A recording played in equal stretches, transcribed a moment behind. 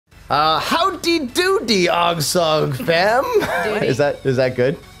Howdy doody, OGSoG fam. Is that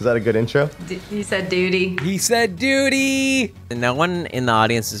good? Is that a good intro? He said duty. He said duty. No one in the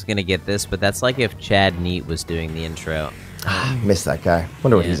audience is gonna get this, but that's like if Chad Neat was doing the intro. Missed that guy.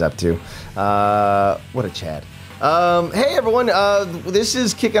 Wonder what he's up to. What a Chad. Hey everyone, this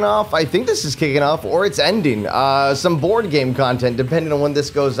is kicking off. I think this is kicking off, or it's ending. Some board game content, depending on when this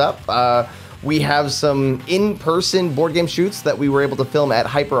goes up. We have some in-person board game shoots that we were able to film at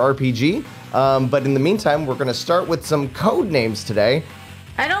Hyper RPG. But in the meantime, we're going to start with some Codenames today.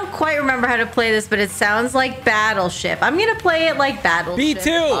 I don't quite remember how to play this, but it sounds like Battleship. I'm going to play it like Battleship.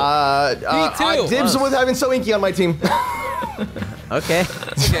 B2. B2. Dibs with having So Inky on my team. Okay.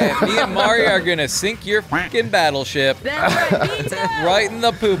 Okay, me and Mari are gonna sink your fucking battleship. That's right, B2. Right in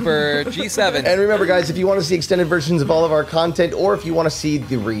the pooper, G7. And remember, guys, if you want to see extended versions of all of our content, or if you want to see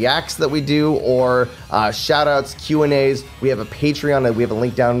the reacts that we do, or shout-outs, Q&As, we have a Patreon, and we have a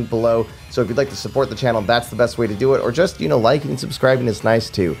link down below. So if you'd like to support the channel, that's the best way to do it. Or just, like and subscribing is nice,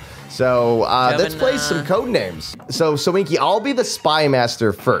 too. So let's play some Codenames. So Inky, I'll be the Spy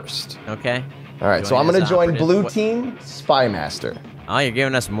Master first. Okay. All right, so I'm going to join Blue Team Spy Master. Oh, you're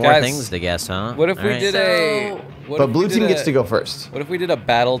giving us more things to guess, huh? What if we did But Blue Team gets to go first. What if we did a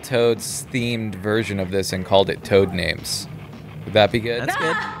Battletoads themed version of this and called it Codenames? Would that be good? That's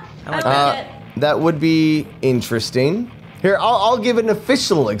good. I like that. That would be interesting. Here, I'll give an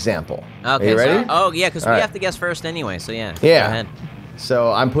official example. Okay. Are you ready? Oh, yeah, because we right. have to guess first anyway, so yeah. Yeah. Go ahead.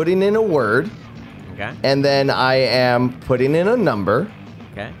 So I'm putting in a word, Okay. and then I am putting in a number,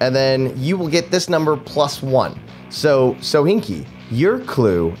 Okay. and then you will get this number plus 1. So Hinky, your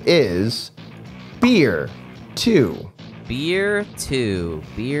clue is beer 2. Beer 2.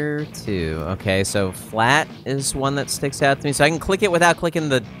 Beer 2. Okay, so flat is one that sticks out to me. So I can click it without clicking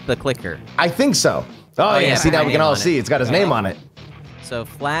the clicker. I think so. Oh, yeah, see, now we can all see. It's got his name on it. So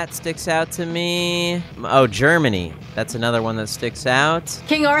flat sticks out to me. Oh, Germany. That's another one that sticks out.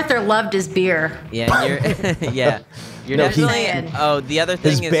 King Arthur loved his beer. Yeah, you're yeah. You're No, definitely. Oh, the other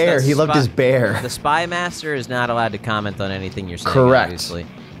thing His is bear. He loved his bear. The Spy Master is not allowed to comment on anything you're saying. Correct. Obviously.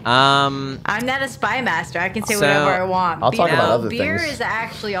 I'm not a spy master. I can say whatever I want. I'll talk about other beer things. is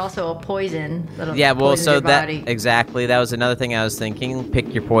actually also a poison. Yeah, well, poisons so your that body. exactly. That was another thing I was thinking.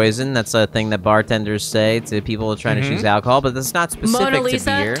 Pick your poison. That's a thing that bartenders say to people trying to choose alcohol, but that's not specific Mona to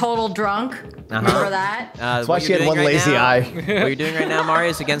Lisa, beer. total drunk. Remember that? That's why she had one lazy eye. What you're doing right now, Mario,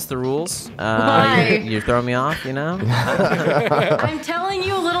 is against the rules. Why? You're throwing me off, you know? I'm telling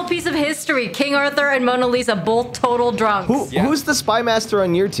you a little piece of history. King Arthur and Mona Lisa, both total drunks. Who's the Spy Master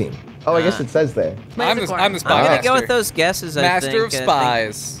on your team? Oh, I guess it says there. I'm the Spy I'm Master. gonna go with those guesses. Master of I think.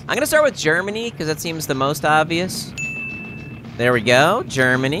 Spies. I'm gonna start with Germany because that seems the most obvious. There we go,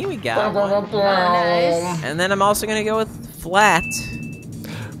 Germany. We got one. Oh, nice. And then I'm also gonna go with flat.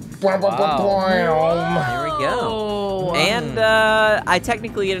 There we go. Oh. And I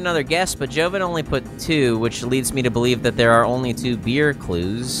technically get another guess, but Joven only put 2, which leads me to believe that there are only 2 beer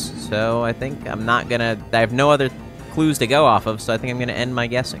clues. So I think I'm not gonna. I have no other clues to go off of, so I think I'm gonna end my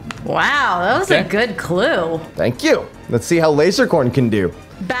guessing. Wow, that was a good clue. Thank you. Let's see how Lasercorn can do.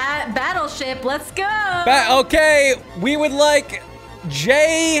 Battleship, let's go. Okay, we would like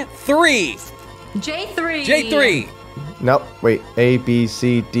J3. J3. J3. Nope. Wait. A, B,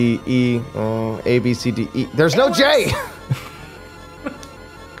 C, D, E. A, B, C, D, E. There's no J.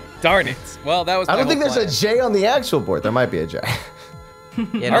 Darn it. Well, that was I my don't think whole there's plan. a J on the actual board. There might be a J.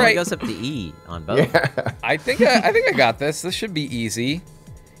 Yeah, All no, right. it goes up to E on both. I think I got this. This should be easy.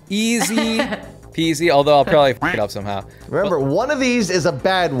 Easy peasy, although I'll probably f it up somehow. Remember, one of these is a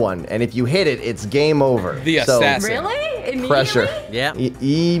bad one, and if you hit it, it's game over. The assassin. Really? Immediately? Pressure. Yeah.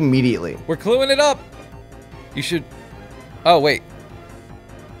 Immediately. We're cluing it up. You should... Oh, wait.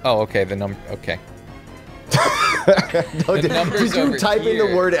 Oh, okay, the number... Okay. Did you type in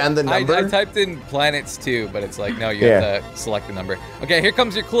the word and the number? I typed in planets too, but it's like, no, you have to select the number. Okay, here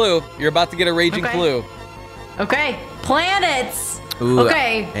comes your clue. You're about to get a raging clue. Okay, planets. Ooh,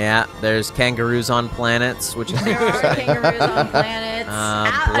 okay. Yeah, there's kangaroos on planets, which is There are kangaroos on planets.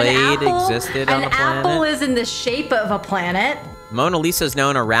 Blade existed on a An planet. apple is in the shape of a planet. Mona Lisa's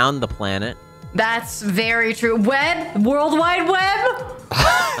known around the planet. That's very true. Web? World Wide Web?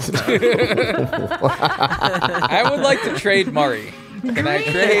 I would like to trade Murray. Can I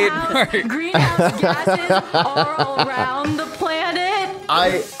trade Murray? Greenhouse gases are around the planet.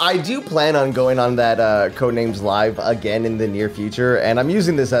 I do plan on going on that Codenames Live again in the near future, and I'm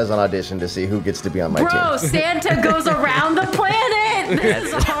using this as an audition to see who gets to be on my Bro, team. Santa goes around the planet. This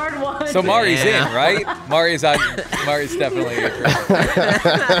is a hard one. So Mari's in, right? Mari's definitely in.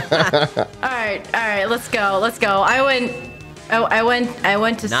 All right, let's go. I went I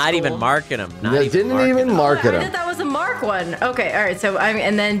went to Not school. even marking them. Not They even didn't marking even 'em. mark I it. thought that was a mark one. Okay, all right. So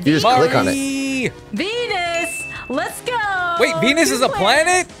and then You just click on it. Mari! Venus. Let's go. Wait, Venus is a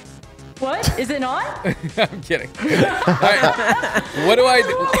planet? What? Is it not? I'm kidding. All right. What do I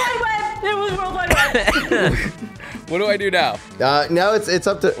do? World Wide Web. It was World Wide Web. What do I do now? Now it's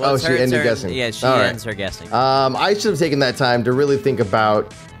up to. Well, Oh, it's she her ended turn. guessing. Yeah, she All right. ends her guessing. I should have taken that time to really think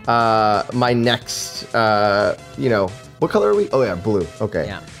about my next. You know, what color are we? Oh yeah, blue. Okay.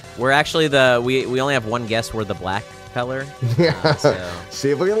 Yeah. We're actually we only have one guess. We're the black color. Yeah. So, See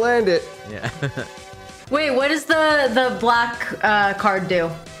if we can land it. yeah. Wait, what does the black card do?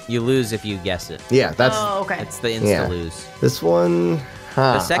 You lose if you guess it. Yeah, that's Oh, okay. It's the insta Yeah. lose. this one.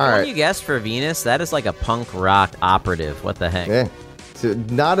 Huh, The second all one right. you guessed for Venus, that is like a punk rock operative. What the heck? Yeah. So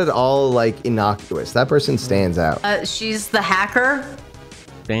not at all like innocuous. That person stands out. She's the hacker.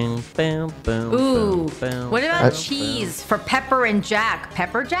 Boom, boom, boom, Ooh. boom, boom, What about boom, cheese for Pepper and Jack?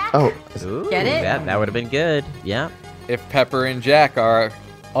 Pepper Jack? Oh, boom. Ooh, Get it? That would have been good. Yeah. If Pepper and Jack are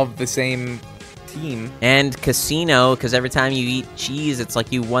of the same team. And casino, because every time you eat cheese, it's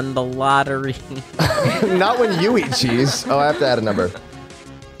like you won the lottery. not when you eat cheese. Oh, I have to add a number.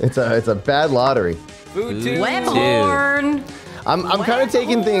 It's a bad lottery. Food too. Webhorn. I'm kind of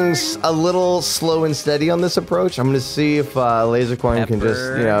taking things a little slow and steady on this approach. I'm gonna see if Lasercoin can just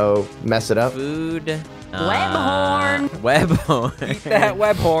Pepper. mess it up. Food. Webhorn. Webhorn. That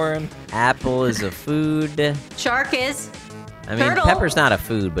webhorn. Apple is a food. Shark is. I mean, Turtle. pepper's not a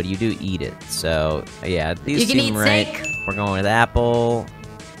food, but you do eat it. So, yeah, these You can seem eat right. steak. We're going with apple.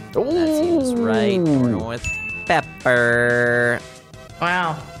 That seems right. We're going with pepper.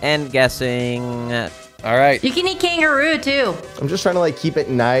 Wow. And guessing. All right. You can eat kangaroo too. I'm just trying to like keep it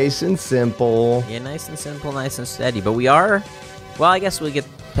nice and simple. Yeah, nice and simple, nice and steady. But we are, well, I guess we get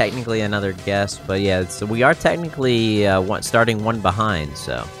technically another guess. But yeah, so we are technically starting one behind.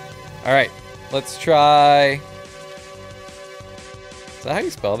 So All right. Let's try. Is that how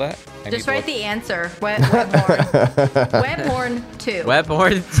you spell that? Just write the answer. Webhorn. Webhorn 2.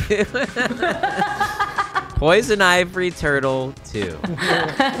 Webhorn 2. Poison ivory turtle 2.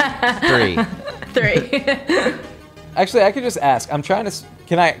 3. 3. Actually, I could just ask. I'm trying to.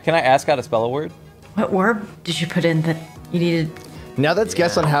 Can I ask how to spell a word? What word did you put in that you needed? Now let's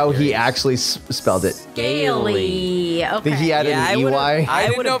guess on how he actually spelled it. Scaly. Okay. Think he added Yeah, I an would've- EY? I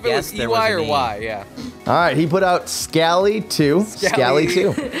didn't know if would've it was guessed there EY was or an E. Y. Yeah. All right, he put out Scally 2. Scally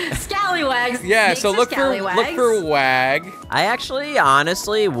 2. Scallywags. Yeah. Snakes So are look for scallywags. wag. I actually,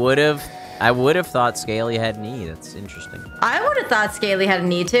 honestly, would have thought Scaly had an E. That's interesting. I would have thought scaly had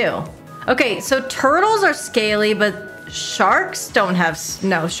an E too. Okay, so turtles are scaly, but sharks don't have.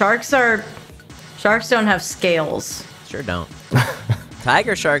 Sharks don't have scales. Sure don't.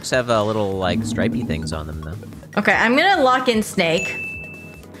 Tiger sharks have little, like, stripy things on them, though. Okay, I'm gonna lock in snake.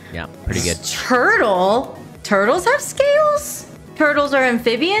 Yeah, pretty good. Turtles have scales? Turtles are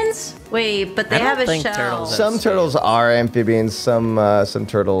amphibians? Wait, but they I don't have a think shell. turtles have- Some turtles are amphibians. Some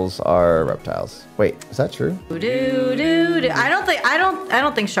turtles are reptiles. Wait, is that true? Do. I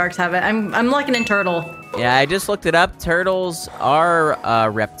don't think sharks have it. I'm locking in turtle. Yeah, I just looked it up. Turtles are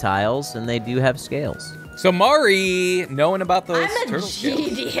reptiles, and they do have scales. So Mari, knowing about those I'm a turtle scales.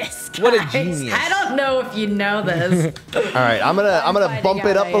 genius. What a guys. genius. I don't know if you know this. All right, I'm gonna finding bump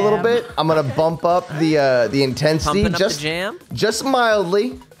it out up I a little am. bit. I'm gonna bump up the intensity Pumping up just the jam? just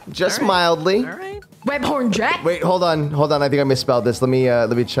mildly, just All right. mildly. All right. Webhorn Jack. Wait, hold on. I think I misspelled this. Let me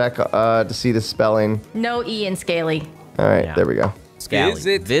check to see the spelling. No E in scaly. All right, Yeah. there we go.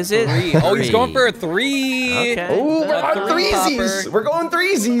 Scally. Visit 3. Oh, he's going for a 3. Okay. Oh, we're A on three threesies. popper. We're going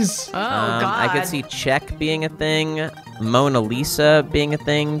threesies. Oh God. I could see Czech being a thing, Mona Lisa being a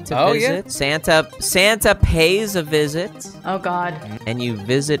thing to Oh, yeah. visit. Santa pays a visit, Oh God. and you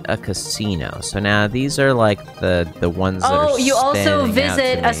visit a casino. So now these are like the ones that are Oh, you also standing out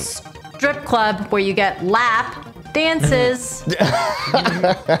visit to a me. strip club where you get lap dances.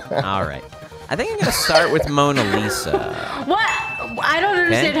 All right. I think I'm gonna start with Mona Lisa. What? I don't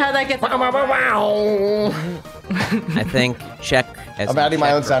understand how that gets. I think Czech. As I'm in adding my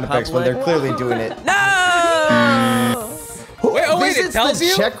Czech own sound effects when they're Republic. clearly doing it. No. Who Wait, oh, wait, it visits tells the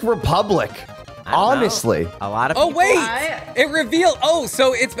you? Czech Republic? I don't know. Honestly. A lot of Oh people- wait, I- it revealed. Oh,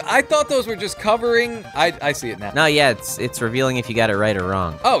 so it's. I thought those were just covering. I see it now. No, yeah, it's revealing if you got it right or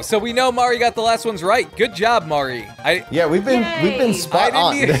wrong. Oh, so we know Mari got the last ones right. Good job, Mari. Yeah, we've been Yay. spot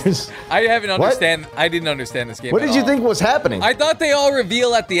on. I didn't. I What? I didn't understand this game. What at did you all. think was happening? I thought they all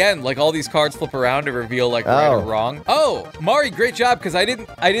reveal at the end, like all these cards flip around to reveal like right or Oh. wrong. Oh, Mari, great job, because I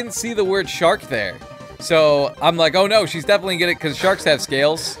didn't see the word shark there. So I'm like, oh no, she's definitely getting it because sharks have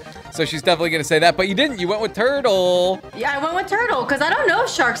scales. So she's definitely gonna say that, but you didn't. You went with turtle. Yeah, I went with turtle because I don't know if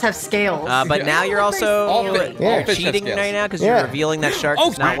sharks have scales. But now you're also All fish have cheating scales. right now because you're revealing that shark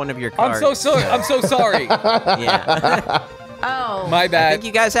is not one of your cards. I'm so sorry. I'm so sorry. Yeah. Oh. My I bad. think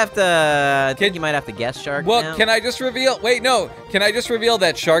you guys have to. I think you might have to guess shark. Well, now. can I just reveal? Wait, no. Can I just reveal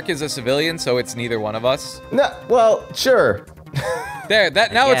that Shark is a civilian, so it's neither one of us? No, well, sure. There.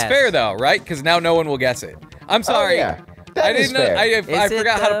 That now it's guess. fair though, right? Because now no one will guess it. I'm sorry. Oh, yeah. That I is didn't know. fair. I Is it,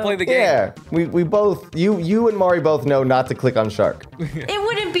 forgot how to though? play the game. Yeah, we both, you and Mari both know not to click on shark. It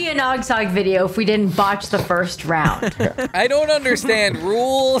wouldn't be an OGSoG video if we didn't botch the first round. I don't understand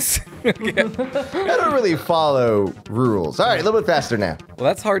rules. I don't really follow rules. All right, a little bit faster now. Well,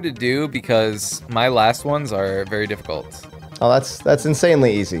 that's hard to do because my last ones are very difficult. Oh, that's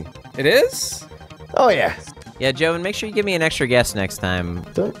insanely easy. It is? Oh yeah. Yeah, Joven, make sure you give me an extra guess next time.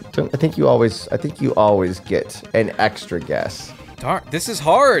 Don't. I think you always get an extra guess. Darn, this is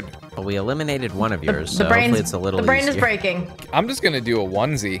hard. Well, we eliminated one of yours, The so brain's, hopefully it's a little the brain easier. is breaking. I'm just gonna do a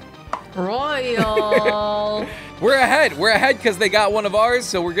onesie. Royal. We're ahead. We're ahead because they got one of ours,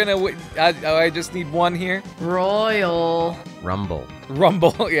 so we're gonna. I just need one here. Royal. Rumble.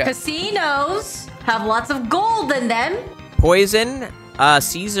 Rumble, yeah. Casinos have lots of gold in them. Poison.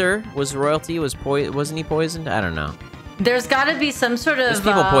 Caesar was royalty. Wasn't he poisoned? I don't know. There's got to be some sort of There's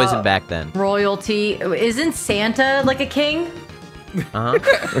people poisoned back then. royalty. Isn't Santa like a king?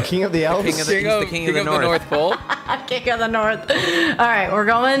 The king of the elves. King of the- he's the king of the North. Pole. King of the North. All right, we're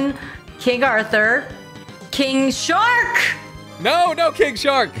going King Arthur, King Shark. No, King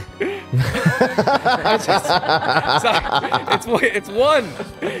Shark. Sorry. It's one.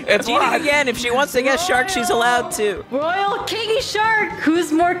 It's Cheating one. again. If she wants to guess shark, she's allowed to. Royal King Shark.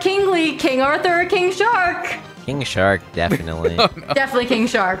 Who's more kingly, King Arthur or King Shark? King Shark, definitely. Definitely King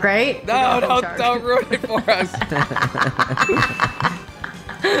Shark, right? No, King Shark. don't ruin it for us.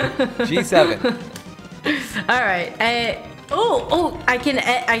 G7. All right. I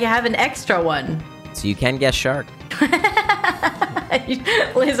have an extra one. So you can guess shark.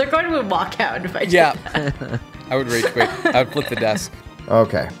 Laser Coin would walk out if I did. Yeah. I would rage quit. I would flip the desk.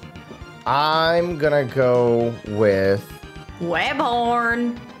 Okay. I'm gonna go with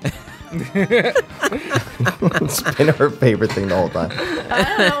Webhorn. it's been her favorite thing the whole time. I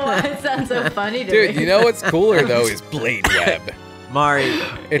don't know why it sounds so funny to Dude, me. you know what's cooler though is Blade Web. Mari,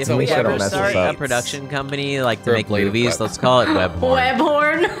 It's if a we web. ever Don't mess start this up. a production company like to For a make blade of movies, web. let's call it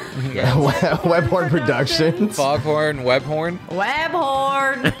Webhorn. Webhorn. Webhorn Productions. Foghorn, Webhorn.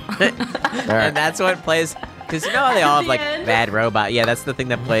 Webhorn. And that's what plays. Because you know how they all have the like end. bad robot. Yeah, that's the thing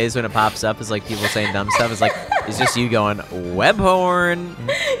that plays when it pops up. Is like people saying dumb stuff. It's like it's just you going Webhorn.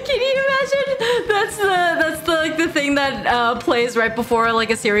 Can you imagine? That's the thing that plays right before like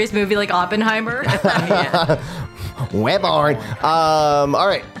a serious movie like Oppenheimer. Yeah. Webhorn. All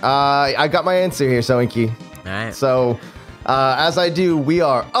right. I got my answer here, Soinky. All right. So, as I do, we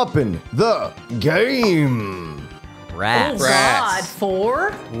are up in the game. Rats. Oh God, Rats. 4?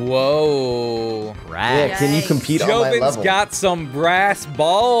 Rats. Whoa. Yeah, can you Yikes. compete on my Jovin's level? got some brass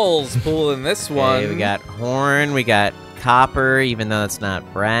balls pulling this one. Okay, we got horn. We got copper, even though it's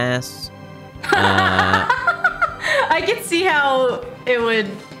not brass. I can see how it would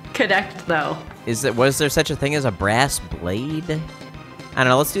connect though. Was there such a thing as a brass blade? I don't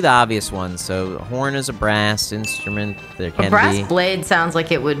know. Let's do the obvious one. So horn is a brass instrument. There A can brass be blade sounds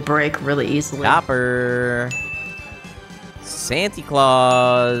like it would break really easily. copper. Santa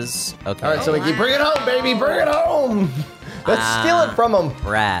Claus. Okay. All right, Soinky, bring it home, baby. Bring it home. Let's steal it from him.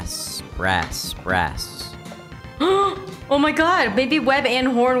 Brass. Oh my God, maybe Web and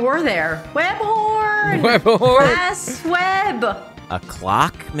Horn were there. Webhorn. Webhorn. Brass web. A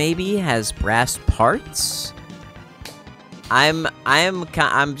clock maybe has brass parts. I'm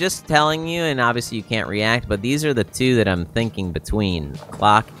just telling you, and obviously you can't react, but these are the two that I'm thinking between: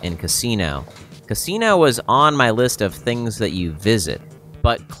 clock and casino. Casino was on my list of things that you visit,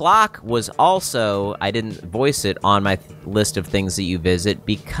 but clock was also, I didn't voice it on my list of things that you visit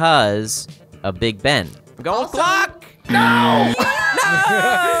because of Big Ben. I'm going Also- clock. No!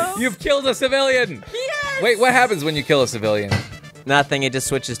 You've killed a civilian. Yes. Wait, what happens when you kill a civilian? Nothing. It just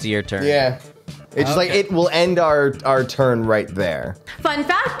switches to your turn. Yeah. It's just like Okay. it will end our turn right there. Fun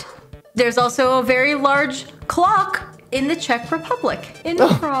fact, there's also a very large clock in the Czech Republic, in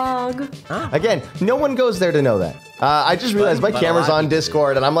Prague. Again, no one goes there to know that. I just realized my but a camera's lot of on people do.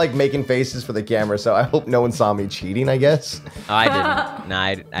 Discord and I'm like making faces for the camera, so I hope no one saw me cheating, I guess. Oh, I didn't. No,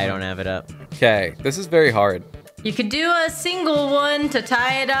 I don't have it up. Okay, this is very hard. You could do a single one to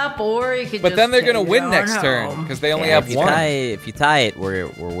tie it up, or you could But just then they're take gonna it win on next turn home. because they only Yeah, have one. If you tie it, we're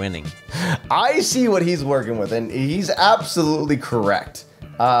winning. I see what he's working with, and he's absolutely correct.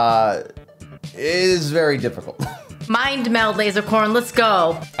 is very difficult. Mind meld, Lasercorn. Let's go.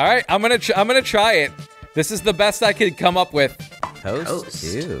 All right, I'm gonna try it. This is the best I could come up with. Coast.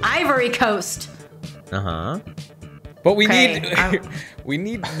 Ew. Ivory Coast. Uh-huh. But we Okay, need we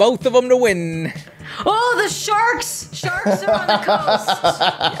need both of them to win. Oh, the sharks! Sharks are on the coast.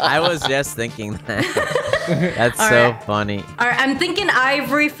 I was just thinking that. That's All so right. funny. All right, I'm thinking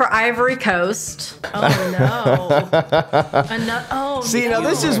ivory for Ivory Coast. Oh no. Oh See, no. now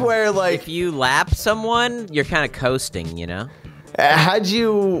this is where, like, If you lap someone, you're kind of coasting, you know? had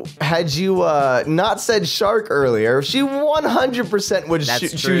you not said shark earlier, she 100% would That's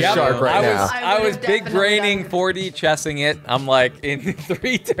choose true. Yep. shark right I now. was, I I was would've big definitely braining done- 4D chessing it. I'm like, in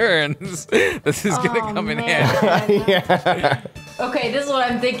 3 turns, this is gonna Oh, come in man. handy. Yeah. Okay, this is what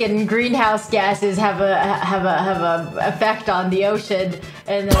I'm thinking. Greenhouse gases have a effect on the ocean,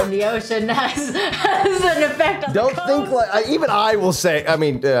 and then the ocean has an effect on Don't the coast. think like even I will say. I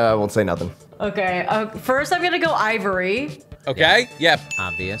mean, I won't say nothing. Okay, first I'm gonna go ivory. Okay? Yep.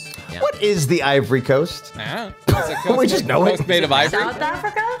 Obvious. Yeah. What is the Ivory Coast? Ah, it's a coast We just know it. coast made of ivory. South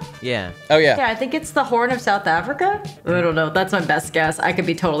Africa? Yeah. Oh yeah. Yeah, I think it's the Horn of South Africa. I don't know. That's my best guess. I could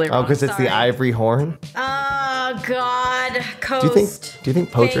be totally wrong. Oh, because it's the Sorry. ivory horn. Oh God, coast. Do you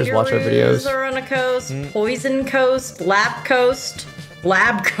think poachers watch our Kangaroos videos? are on a coast. Poison coast. Lab coast.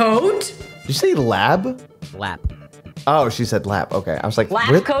 Lab coat. Did you say lab? Lap. Oh, she said lab. Okay, I was like, Lab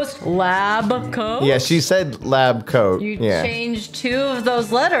what? coast. Lab coat. Yeah, she said lab coat. You yeah. change 2 of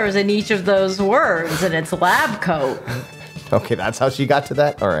those letters in each of those words, and it's lab coat. Okay, that's how she got to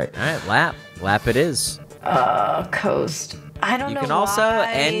that. All right. All right, lap. Lap it is. Coast. I don't You know. can also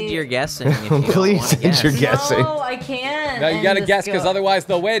why. end your guessing if you don't Please wanna end guess. your guessing. No, I can't. No, you end gotta this guess because go- otherwise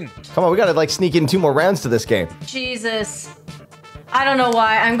they'll win. Come on, we gotta like sneak in 2 more rounds to this game. Jesus. I don't know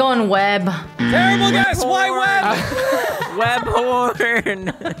why. I'm going web. Terrible guess. Why web? Web horn.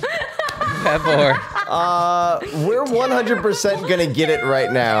 Web or We're 100% gonna get it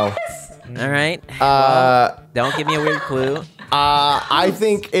right now. All right. Uh, Don't give me a weird clue. I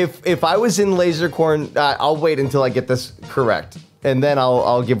think if I was in Lasercorn, I'll wait until I get this correct, and then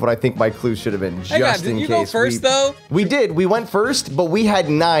I'll give what I think my clue should have been, just Hang on, in didn't you case. go first though? We did. We went first, but we had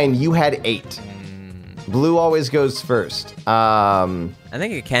 9. You had 8. Blue always goes first. I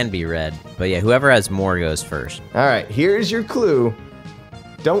think it can be red, but yeah, whoever has more goes first. All right, here's your clue.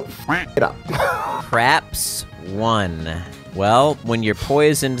 Don't f it up. Craps 1. Well, when you're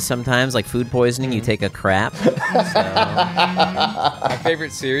poisoned sometimes, like food poisoning, you take a crap. So, My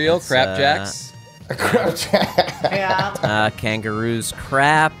favorite cereal, Crap Jacks. Yeah, kangaroos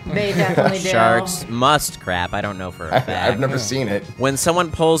crap. they definitely do. Sharks must crap. I don't know for a fact. I've never seen it. When someone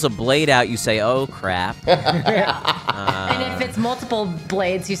pulls a blade out, you say, "Oh crap." And if it's multiple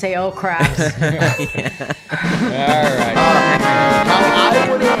blades, you say, "Oh craps." All right. I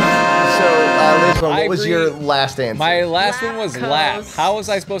would have. So, Lasercorn, what was Ivory- your last answer? My last one Lap was lap. coast. How was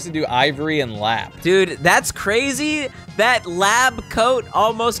I supposed to do ivory and lap? Dude, that's crazy. That lab coat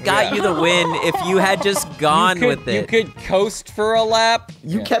almost got you the win if you had just gone you could, with it. You could coast for a lap.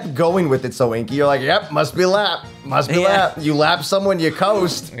 You kept going with it so inky. You're like, yep, must be lap. Must be Yeah. lap. You lap someone, you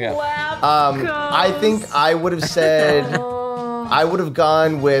coast. Yeah. Lab I think I would have said, I would have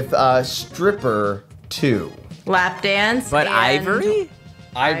gone with stripper 2. lap dance. But and- ivory?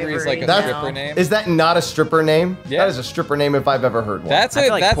 Ivory is like a Ivory, stripper no. name. Is that not a stripper name? Yeah. That is a stripper name if I've ever heard one. That's I it.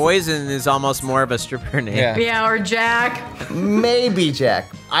 feel like That's poison is almost more of a stripper name. Yeah. Yeah, or Jack. Maybe Jack.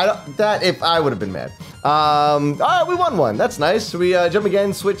 I don't. That if I would have been mad. All right, we won one. That's nice. We jump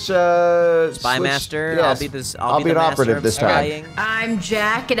again. Switch. Spy switch- master. yes. I'll be an the master operative of this time. spying. I'm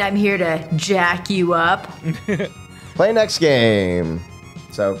Jack, and I'm here to jack you up. Play next game.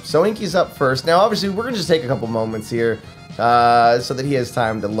 So Inky's up first. Now, obviously, we're gonna just take a couple moments here, so that he has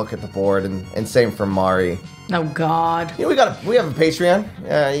time to look at the board, and same for Mari. Oh God. You know, we have a Patreon.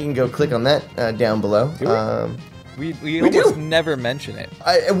 You can go click on that down below. we We almost do. never mention it.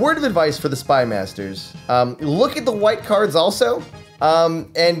 A word of advice for the Spy Masters: look at the white cards also,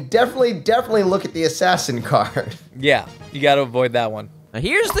 and definitely look at the assassin card. Yeah, you got to avoid that one. Now,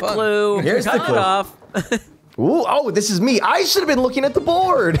 here's the Fun. clue. Here's the Cut it clue. off. Ooh, oh, this is me. I should have been looking at the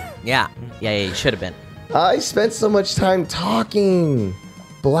board. yeah, you should have been. I spent so much time talking.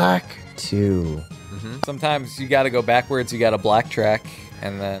 Black 2. Sometimes you got to go backwards. You got to black track,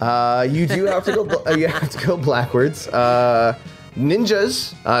 and then You do have to go. You have to go backwards.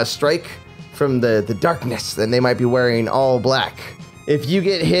 Ninjas strike from the darkness, and they might be wearing all black. If you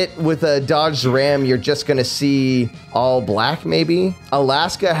get hit with a dodged ram, you're just gonna see all black. Maybe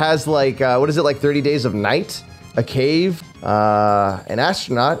Alaska has like what is it, like 30 days of night? A cave. An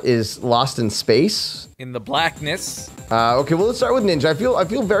astronaut is lost in space. in the blackness. Okay, well, let's start with Ninja. I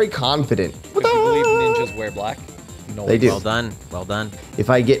feel very confident. If you believe ninjas wear black. No. They do. Well done. Well done. If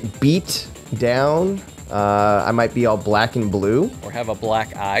I get beat down, I might be all black and blue. Or have a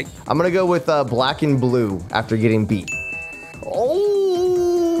black eye. I'm gonna go with black and blue after getting beat.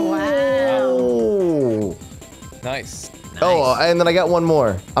 Oh! Wow. Nice. Oh, and then I got one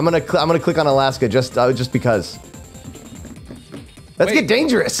more. I'm gonna click on Alaska just because. Let's get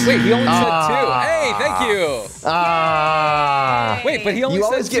dangerous. Wait, he only said 2. Hey, thank you. Wait, but he only You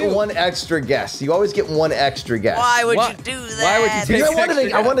said always 2. get one extra guess. You always get one extra guess. Why would What? you do that? Why would you take Because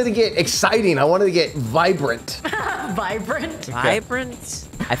extra I wanted to get exciting. I wanted to get vibrant. Vibrant. Vibrant?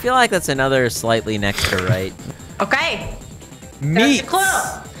 I feel like that's another slightly next to right. Okay. Meat.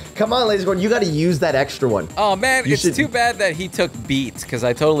 That's the Come on, ladies and gentlemen, you got to use that extra one. Oh man, You it's should- too bad that he took beat, because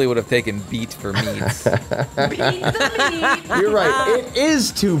I totally would have taken beat for meat. clue. Beat the meat. You're right. It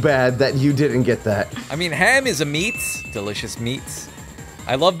is too bad that you didn't get that. I mean, ham is a meat. Delicious meat.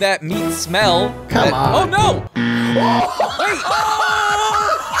 I love that meat smell. Come on. Oh no! Wait!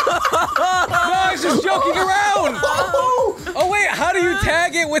 No, I was just joking around! Oh wait, how do you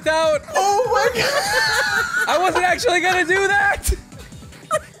tag it without... Oh my god! I wasn't actually gonna do that!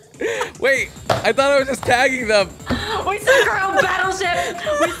 Wait, I thought I was just tagging them. We sunk our own battleship.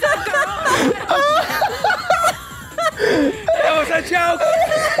 We sunk our own battleship. That was a joke!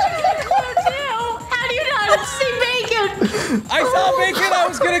 How do you not see bacon? I saw bacon, I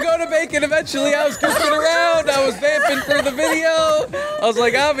was gonna go to bacon eventually. I was goofing around, I was vamping for the video. I was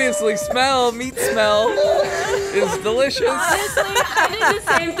like, obviously, meat smell is delicious. Honestly, I did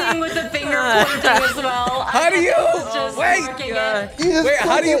the same thing with the finger pointing as well. How do you... Just Wait! marking it. You just Wait,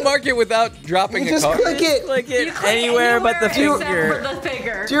 how click do you it. mark it without dropping You a just card? click it. Click it You click anywhere but the except finger. for the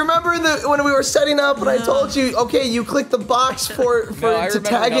finger. Do you remember when we were setting up and I told you, okay, you click the box No, I to remember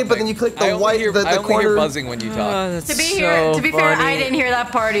tag it, but then you click the white, the I only corner. hear buzzing when you talk. To be fair, I didn't hear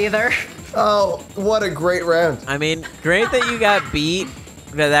that part either. Oh, what a great round. I mean, great that you got beat.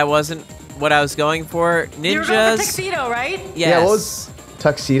 That wasn't what I was going for. You were going for Ninjas. tuxedo, right? Yes. Yeah, what was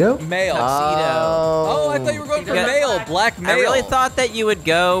tuxedo? Male. Oh, I thought you were going for Yeah. male, black male. I really thought that you would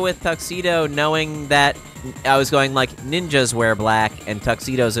go with tuxedo, knowing that I was going like ninjas wear black and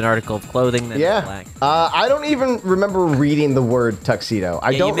tuxedo's an article of clothing that's Yeah. black. I don't even remember reading the word tuxedo. I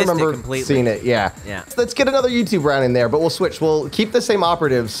Yeah, you don't missed it remember completely. seeing it. Yeah. Yeah. Let's get another YouTube round in there, but we'll switch. We'll keep the same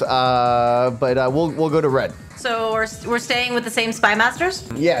operatives, but we'll go to red. So we're staying with the same spy masters?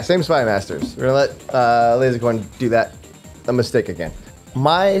 Yeah, same spy masters. We're gonna let Laser go and do that. A mistake again.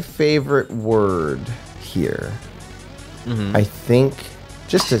 My favorite word here, I think,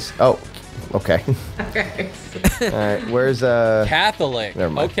 just as okay. Okay. All right, where's Catholic. Never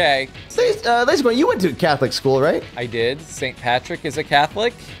mind. Okay. Laser, you went to Catholic school, right? I did. St. Patrick is a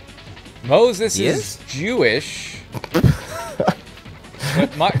Catholic. Moses He is is? Jewish.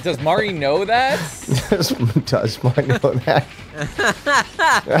 But does Mari know that? Does Mark know that?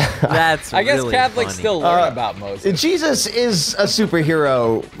 That's I guess really Catholics funny. still learn about Moses. Jesus is a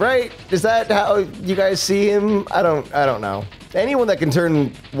superhero, right? Is that how you guys see him? I don't know. Anyone that can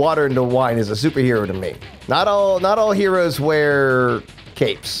turn water into wine is a superhero to me. Not all heroes wear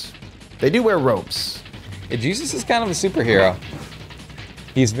capes. They do wear robes. Yeah, Jesus is kind of a superhero.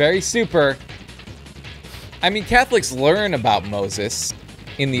 He's very super. I mean, Catholics learn about Moses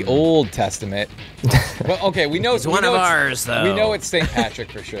in the Old Testament. Well, okay, we know He's one of ours, though. We know it's St.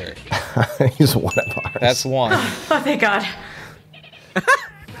 Patrick for sure. He's one of ours. That's one. Oh, thank God.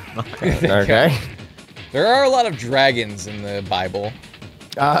 okay. There are a lot of dragons in the Bible.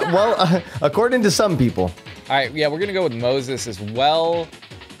 According to some people. All right, yeah, we're gonna go with Moses as well.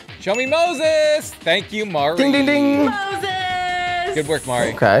 Show me Moses. Thank you, Mari. Ding ding ding. Moses! Good work,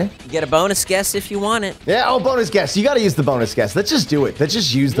 Mari. Okay. You get a bonus guess if you want it. Yeah. Oh, bonus guess. You got to use the bonus guess. Let's just do it. Let's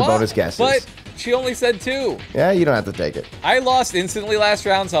just use the What? bonus guesses. But she only said 2. Yeah, you don't have to take it. I lost instantly last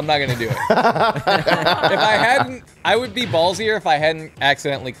round, so I'm not gonna do it. If I hadn't, I would be ballsier if I hadn't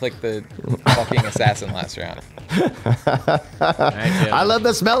accidentally clicked the fucking assassin last round. All right, Joe. I love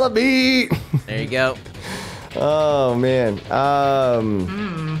the smell of meat. There you go. Oh man.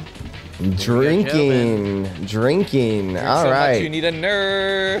 Drinking. All So much right. you need a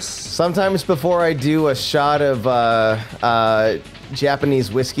nurse. Sometimes before I do a shot of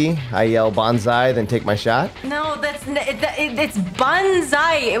Japanese whiskey, I yell bonsai, then take my shot. No, it's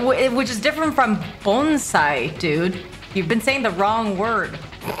bonsai, which is different from bonsai, dude. You've been saying the wrong word.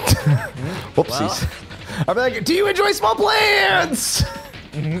 Whoopsies. I'll be like, do you enjoy small plants?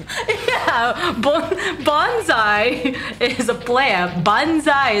 Yeah, bonsai is a plant.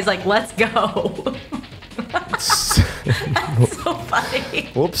 Bonsai is like, let's go. That's so funny.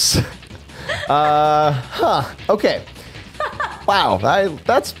 Whoops. Okay. Wow,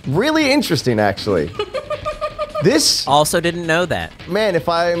 that's really interesting, actually. This Also didn't know that. man, if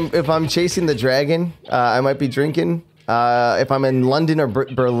I'm chasing the dragon, I might be drinking. If I'm in London or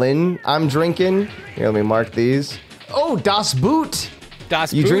Berlin, I'm drinking. Here, let me mark these. Oh, Das Boot.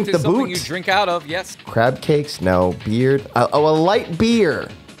 Das You Boot drink is the something boot? you drink out of, yes. Crab cakes, no. Beer. Oh, a light beer.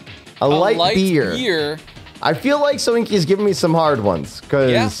 A light beer. I feel like Soinky is giving me some hard ones, because...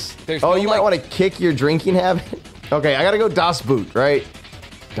 Yes, there's oh, no, you might like- want to kick your drinking habit? Okay, I gotta go Das Boot, right?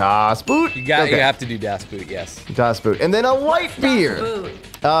 Das Boot? You Okay. have to do Das Boot, yes. Das Boot. And then a light beer.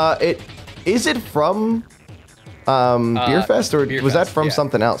 Boot. Is it from Beerfest, or Beer was that Fest, from yeah.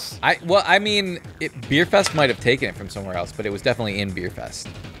 something else? I mean, Beerfest might have taken it from somewhere else, but it was definitely in Beerfest.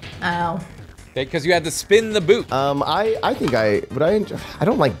 Oh. Because you had to spin the boot. I think I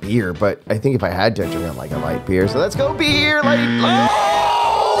don't like beer, but I think if I had to drink, I'd like a light beer. So let's go beer, light.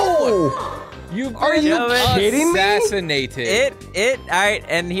 Oh! Are you kidding me? assassinated. Alright,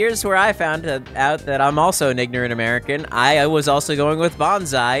 and here's where I found out that I'm also an ignorant American. I was also going with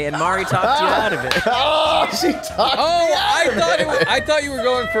Bonsai, and Mari talked you out of it. Oh, she talked me out of it. I thought you were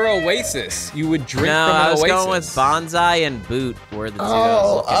going for Oasis. You would drink No, from an I was Oasis. going with Bonsai and Boot were the two I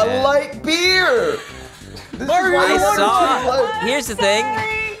Oh, was looking a at. light beer. This is Mario, what I wanted saw. to like. Here's the thing.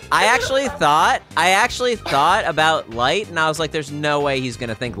 I actually thought about light, and I was like, "There's no way he's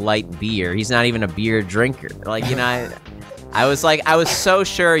gonna think light beer. He's not even a beer drinker." Like, you know, I was so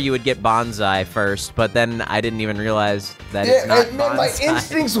sure you would get Bonsai first, but then I didn't even realize that it's not man, my Bonsai.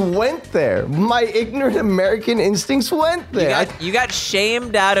 instincts went there. My ignorant American instincts went there. You got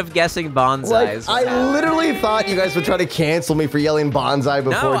shamed out of guessing Bonsai. Like, I literally thought you guys would try to cancel me for yelling bonsai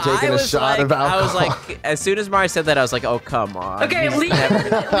before taking a shot of alcohol. I was like, as soon as Mari said that, I was like, "Oh, come on." Okay, He's leave never- it in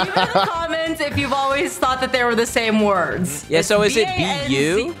the comments if you've always thought that they were the same words. Yeah, so is it B-A-N-Z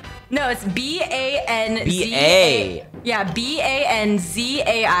B-U? No, it's B-A-N-Z-A. B-A. Yeah,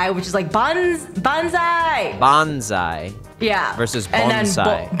 B-A-N-Z-A-I, which is like bonsai. Bonsai. Yeah. Versus And then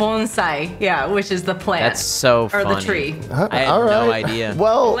bonsai. bonsai, yeah, which is the plant. That's so Or funny. the tree. I had All no right. idea.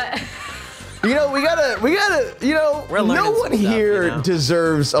 Well, What- you know, we gotta, We're no learning one some stuff, here you know?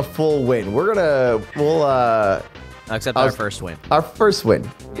 deserves a full win. We'll Except I our was- first win. our first win.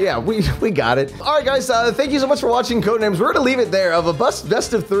 Yeah, we got it. All right, guys, thank you so much for watching Codenames. We're gonna leave it there of a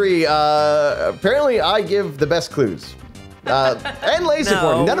best of 3. Apparently, I give the best clues. And laser No.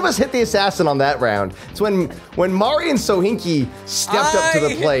 form. None of us hit the assassin on that round. It's when Mari and Sohinki stepped up to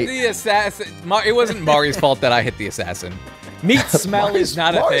the plate. I hit the assassin. It wasn't Mari's fault that I hit the assassin. Meat smell is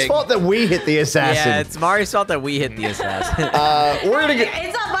not a Mari's thing. fault that we hit the assassin. Yeah, it's Mari's fault that we hit the assassin. We're gonna get.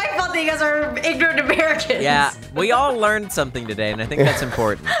 It's not my fault that you guys are ignorant Americans. Yeah, we all learned something today, and I think that's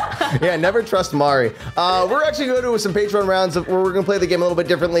important. Yeah, never trust Mari. We're actually going to do some Patreon rounds where we're going to play the game a little bit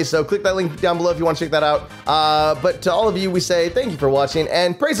differently, so click that link down below if you want to check that out. But to all of you, we say thank you for watching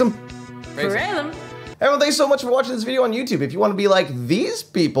and praise them. Praise Praise them. Everyone, thanks so much for watching this video on YouTube. If you want to be like these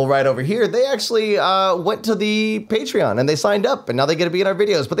people right over here, they actually went to the Patreon and they signed up, and now they get to be in our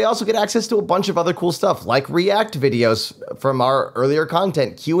videos, but they also get access to a bunch of other cool stuff, like React videos from our earlier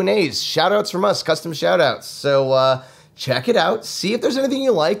content, Q&As, shout-outs from us, custom shout-outs. So check it out, see if there's anything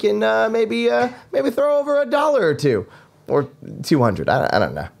you like, and maybe throw over $1 or $2 or 200. I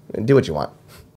don't know. Do what you want.